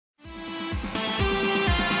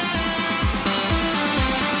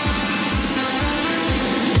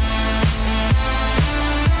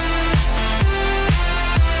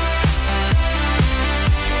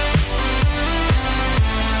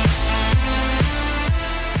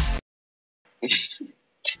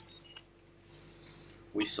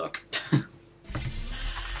We suck.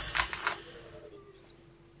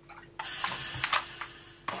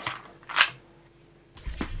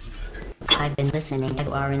 I've been listening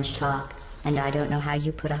to Orange talk, and I don't know how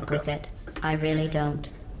you put up with it. I really don't.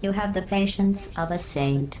 You have the patience of a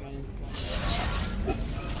saint.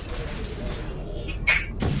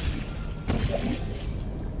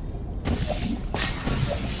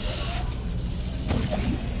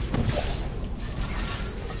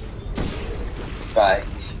 Right.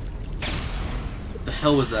 What the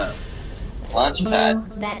hell was that? Launchpad.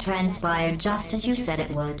 Blue, that transpired just as you said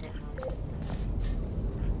it would.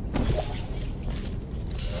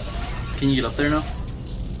 Can you get up there now?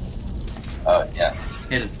 Oh, yeah.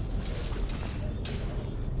 Hit it.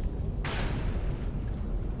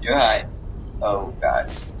 You're high. Oh,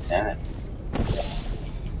 God. Damn it.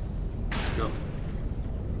 Go.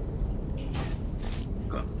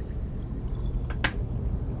 Go.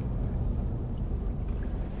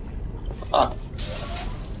 Oh,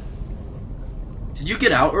 Did you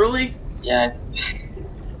get out early? yeah.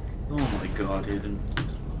 Oh my god, Hayden.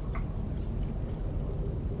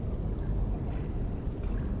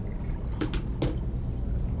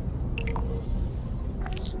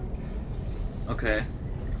 Okay.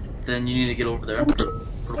 Then you need to get over there. Put a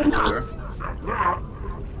portal there.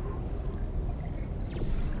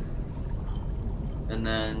 And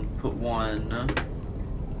then put one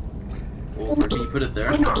over. Can you put it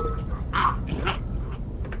there?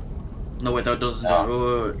 No, wait, that doesn't.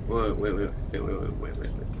 No. Wait.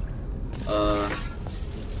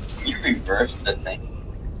 You reversed the thing.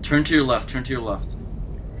 Turn to your left. Turn to your left.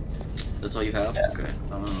 That's all you have? Yeah. Okay.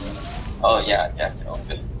 Oh, yeah, yeah.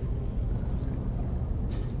 Open.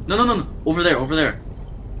 No. Over there.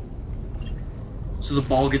 So the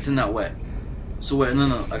ball gets in that way. So wait,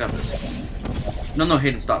 no. I got this. No,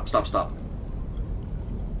 Hayden, stop.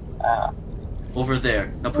 Ah. Over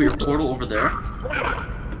there. Now put your portal over there.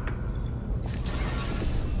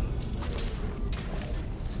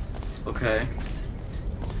 Okay.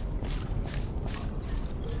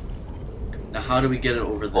 Now how do we get it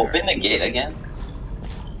over there? Open the gate again.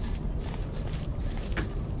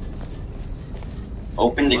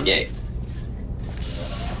 Open the What? gate.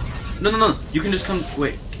 No. You can just come.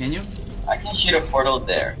 Wait, can you? I can shoot a portal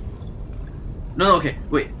there. No, okay.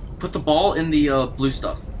 Wait. Put the ball in the blue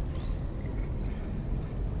stuff.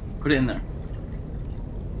 Put it in there.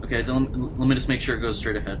 Okay, then let me just make sure it goes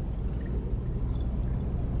straight ahead.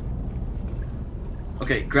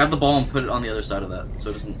 Okay, grab the ball and put it on the other side of that, so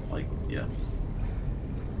it doesn't, like, yeah.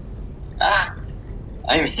 Ah!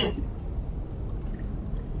 I mean...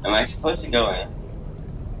 Am I supposed to go in?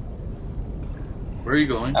 Where are you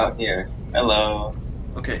going? Out here. Hello.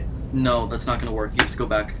 Okay, no, that's not gonna work. You have to go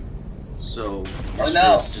back. So, you're Oh,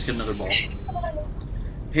 no. screwed. Just get another ball.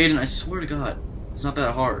 Hayden, I swear to God, it's not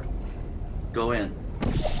that hard. Go in.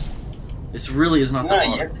 This really is not No, that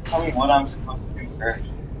you hard. have to tell me what I'm supposed to do first.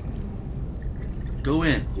 Go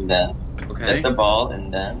in, And then, okay? get the ball,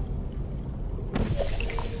 and then...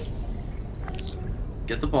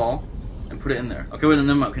 Get the ball and put it in there. Okay, wait, and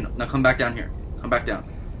then okay, now come back down here. Come back down.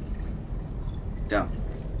 Down.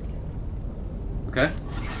 Okay?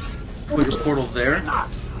 Put your portal there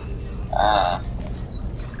Ah.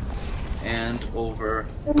 and over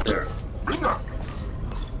there.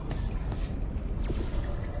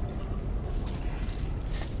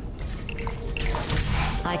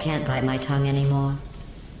 I can't bite my tongue anymore.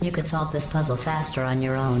 You could solve this puzzle faster on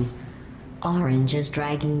your own. Orange is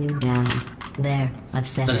dragging you down. There, I've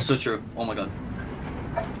said That it. is so true. Oh my god.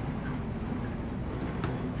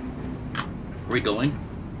 Are we going?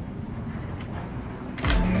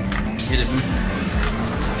 Hit it, move.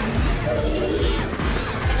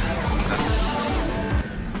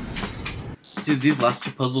 Dude, these last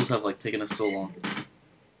two puzzles have like taken us so long.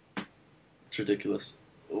 It's ridiculous.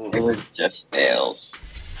 Ugh. It was just fails.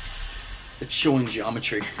 It's showing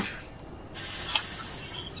geometry.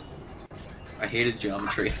 I hated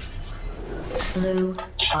geometry. Blue,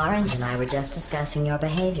 Orange and I were just discussing your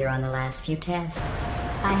behavior on the last few tests.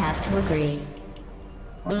 I have to agree.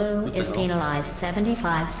 Blue What the is hell? penalized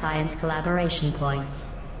 75 science collaboration points.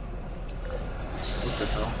 What the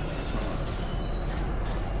hell?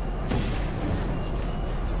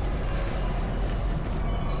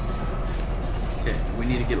 Okay, we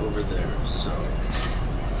need to get over there, so...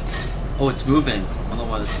 Oh, it's moving. I don't know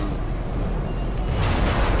why it's moving.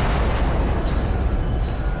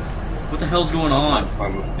 What the hell's going on?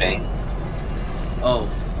 Form of thing. Oh,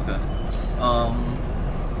 okay.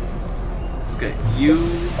 Okay, you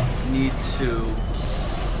need to...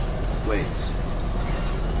 Wait.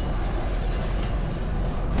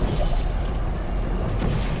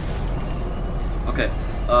 Okay,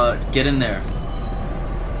 Get in there.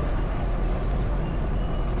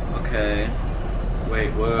 Okay. Wait,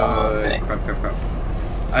 Okay. crap.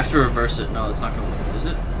 I have to reverse it. No, it's not gonna work. Is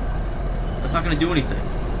it? That's not gonna do anything.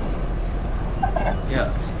 Yeah.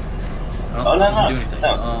 I don't Oh, think it doesn't no. do anything.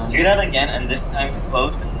 No. Do that again, and this time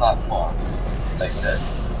close the platform. Like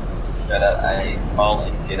this. So that I fall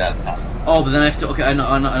into that platform. Oh, but then I have to. Okay, I know.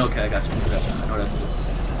 Okay, I got you. I know what I have to do.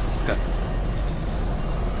 Okay.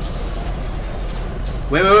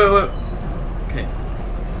 Wait. Okay.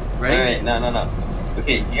 Ready? Wait, no.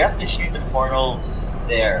 Okay, you have to shoot the portal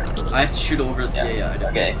there. I have to shoot over. Yeah, I do.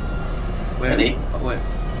 Okay. Wait. Ready? Oh, wait.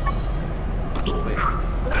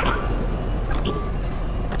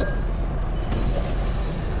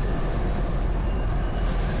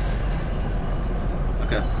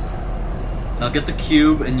 Okay. Now get the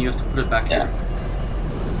cube and you have to put it back Yeah. here.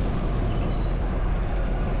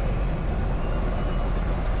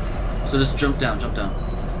 So just jump down. And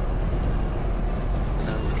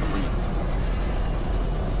then bring it.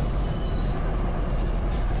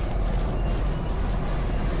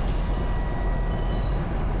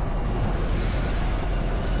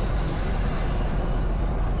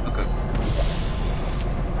 Okay.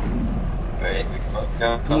 Wait, we can both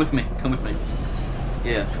go. Come with me.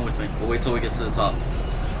 Yeah, come with me. We'll wait till we get to the top.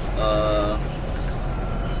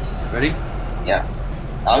 Ready? Yeah.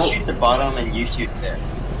 I'll Oh. shoot the bottom and you shoot there.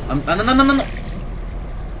 No.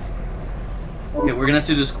 Okay, we're gonna have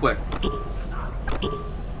to do this quick.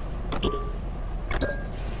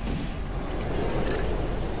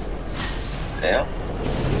 Fail?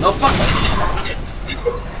 No, fuck!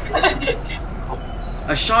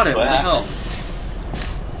 I shot it. What the hell?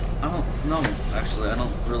 I don't know. Actually, I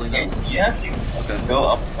don't really know. You have to Okay. go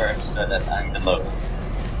up first so that I'm below.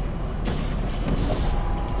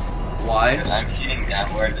 Why? Because I'm shooting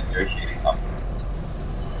downward and you're shooting upward.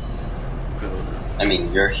 Go. I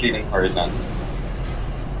mean, you're shooting horizontal.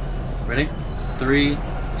 Ready? 3,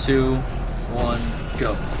 2, 1,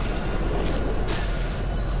 go.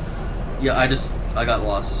 Yeah, I got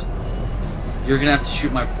lost. You're gonna have to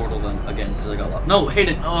shoot my portal then again because I got lost. No,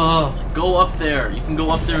 Hayden. Oh, go up there. You can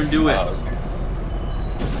go up there and do it. Oh, okay.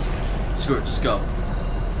 Screw it. Just go.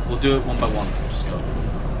 We'll do it one by one. Just go.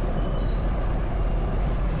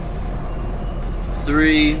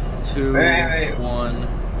 3, 2, Wait. 1.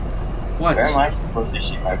 What? Where am I supposed to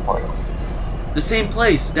shoot my portal? The same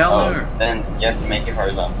place down there. Then you have to make it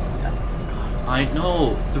horizontal. Yeah. I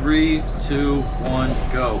know. 3, 2, 1,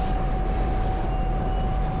 go.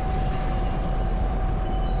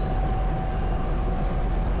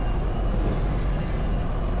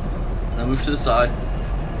 Now move to the side.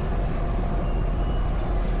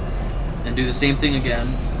 And do the same thing again,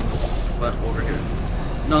 but over here.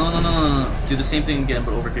 No. Do the same thing again,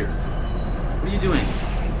 but over here. What are you doing?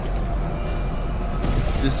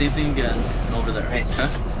 Do the same thing again, and over there. Wait. Okay?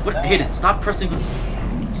 What? Hayden, stop pressing this.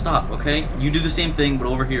 Stop, okay? You do the same thing, but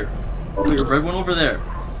over here. Put your red one over there.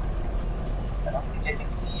 I don't think I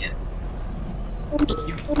can see it.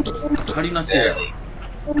 How do you not see that? Barely.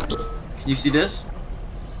 Can you see this?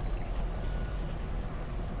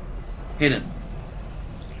 Hayden.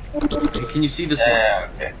 Okay, can you see this one? Yeah,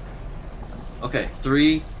 okay. Okay,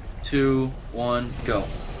 3, 2, 1, go.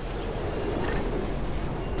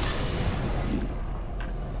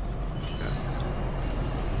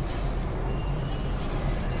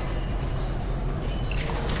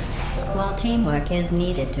 While teamwork is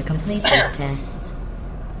needed to complete these tests,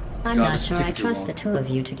 I'm God, not this sure took I too trust long. the two of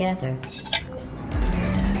you together.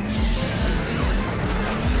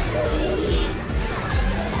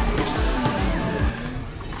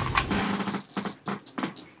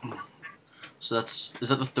 So is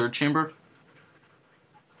that the third chamber?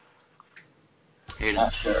 Hayden,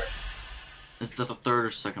 Not sure. is that the third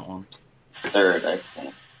or second one? Third, I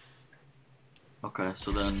think. Okay,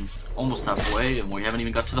 so then almost halfway, and we haven't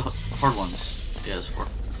even got to the hard ones. Yeah, it's 4.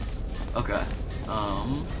 Okay.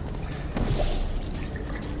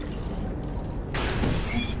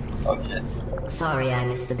 Oh shit. Sorry I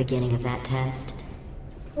missed the beginning of that test.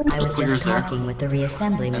 I was Clear's just there. talking with the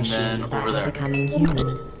reassembly And machine then about over you there. becoming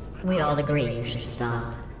human. We all agree you should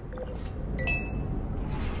stop.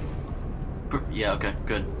 Yeah, okay,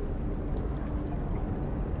 good.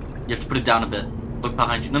 You have to put it down a bit. Look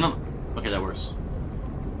behind you. No. Okay, that works.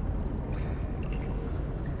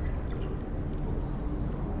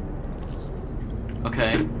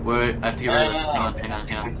 Okay, wait, I have to get rid of this.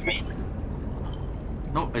 Hang on. With me.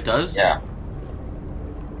 No, it does? Yeah.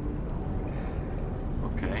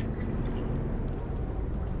 Okay.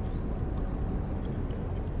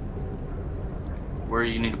 Where do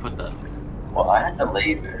you need to put that? Well, I had the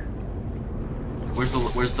laser. Where's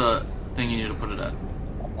the thing you need to put it at?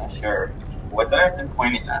 I'm not sure. What do I have to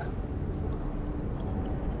point it at?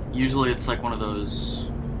 Usually it's like one of those.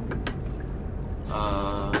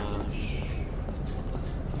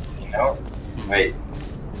 You know? Wait.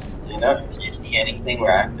 Do you see anything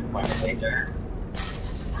where I have to point it later?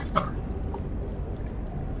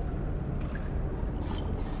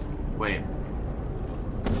 Wait.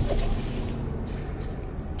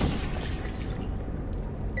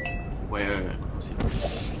 Wait. Let's see.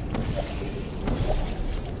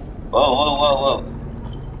 Whoa.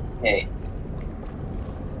 Hey.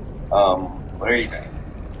 What are you doing?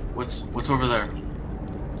 What's over there?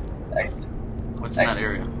 Exit. What's in that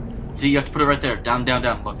area? See, you have to put it right there. Down.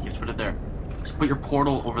 Look, you have to put it there. Just put your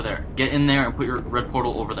portal over there. Get in there and put your red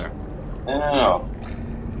portal over there. No.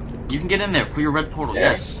 You can get in there. Put your red portal.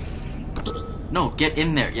 Yes. No, get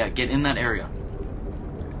in there. Yeah, get in that area.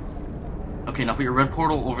 Okay, now put your red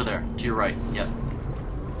portal over there. To your right. Yeah.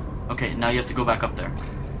 Okay, now you have to go back up there.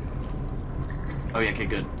 Oh, yeah, okay,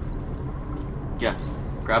 good. Yeah.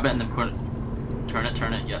 Grab it and then put it. Turn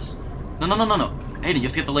it. Yes. No. Hayden, you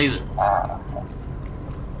have to get the laser.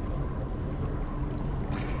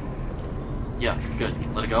 Yeah, good.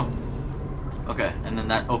 Let it go. Okay, and then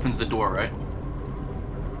that opens the door, right?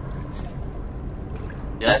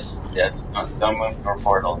 Yes? Yes. Don't move your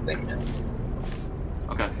portal thing yet.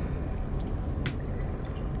 Okay.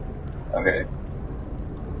 Okay.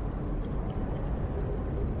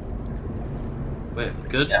 Wait,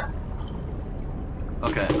 good? Yeah.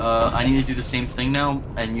 Okay, I need to do the same thing now,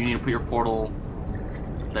 and you need to put your portal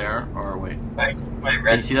there, or wait. My Can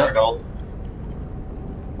red you see that? portal.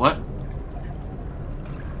 What?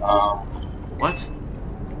 What?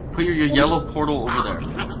 Put your yellow portal over there.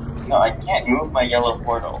 No, I can't move my yellow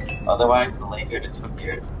portal. Otherwise, the laser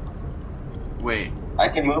disappears. Wait. I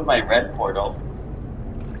can move my red portal.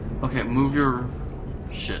 Okay, move your...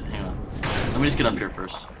 Shit, hang on. Let me just get up here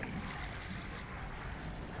first.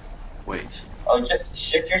 Wait. Oh, just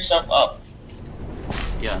shift yourself up.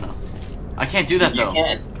 Yeah, no. I can't do that, though. You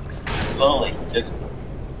can. Slowly. Just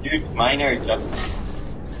do minor adjustments.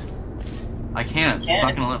 I can't. It's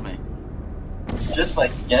not gonna let me. Just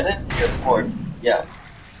like get into your port. Yeah.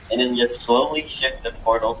 And then just slowly shift the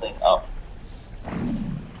portal thing up.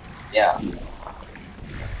 Yeah.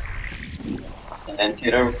 And then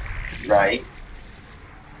to the right.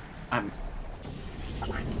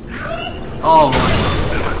 Oh,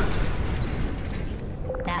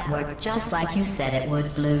 That worked just like you said it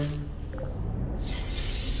would, Blue.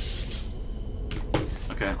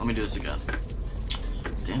 okay, let me do this again.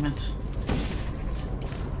 Damn it.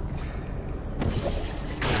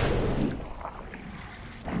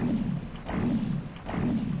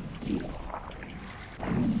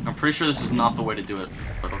 I'm pretty sure this is not the way to do it,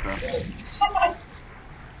 but okay.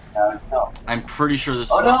 No. I'm pretty sure this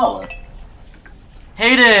is Oh, not no. the way.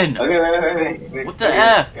 Hayden! Okay, wait. What the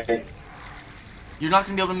F? Wait. You're not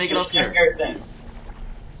gonna be able to make it up Just shift here. your thing.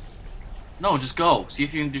 No, just go. See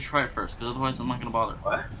if you can just try it first, because otherwise I'm not gonna bother.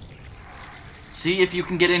 What? See if you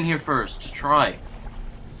can get in here first. Just try.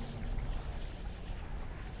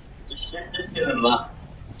 Just shift it to the left.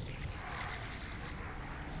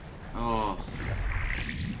 Oh.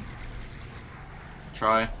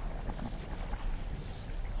 Try.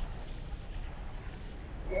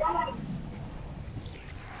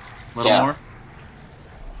 Little Yeah. more?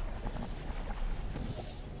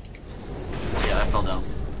 Yeah, I fell down.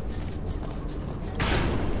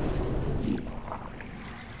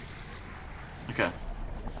 Okay.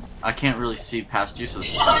 I can't really see past you, so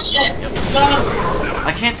this is Oh, shit! Yep. No!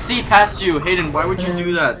 I can't see past you! Hayden, why would you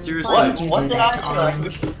do that? Seriously. What did I do?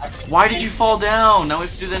 Why did you fall down? Now we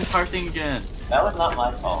have to do the entire thing again. That was not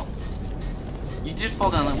my fault. You did fall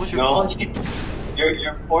down. Like, what's your No, fault?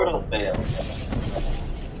 your portal failed.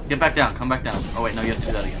 Get back down. Come back down. Oh wait, no, you have to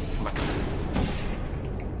do that again. Come back down.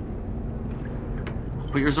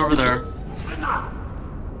 Put yours over there.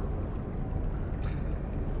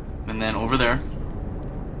 And then over there.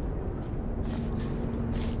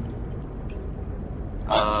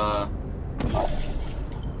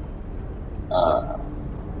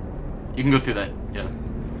 You can go through that. Yeah.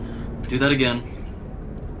 Do that again.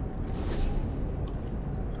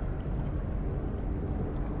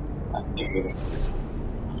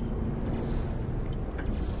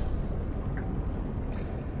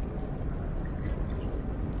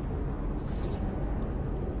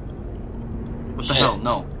 What the Shit. hell?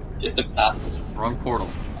 No. Just a path. Wrong portal.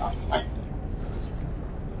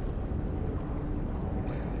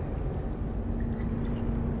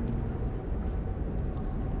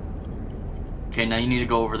 Okay, now you need to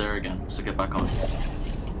go over there again. So get back on.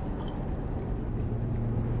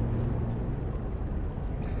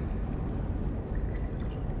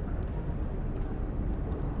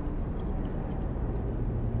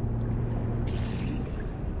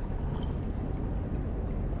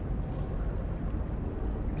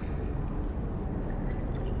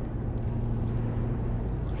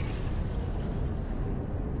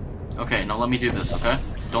 Okay, now let me do this, okay?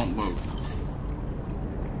 Don't move.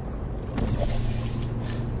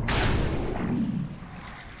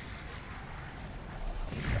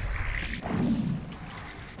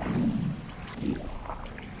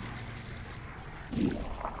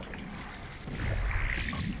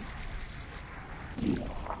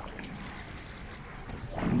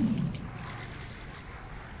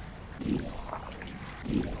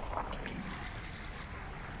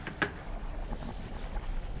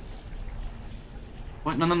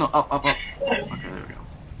 What? No, no, no. Up, up, up. Okay, there we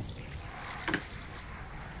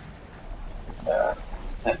go.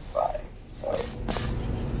 Set 5.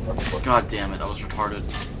 So, God damn it, I was retarded.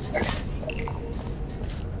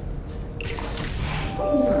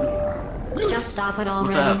 Just stop it the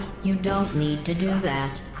already. F? You don't need to do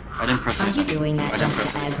that. I didn't press Are you anything. doing I that didn't just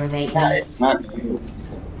press to anything. aggravate yeah, me? it's not you.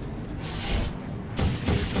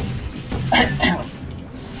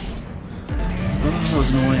 Oh, that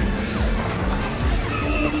was annoying.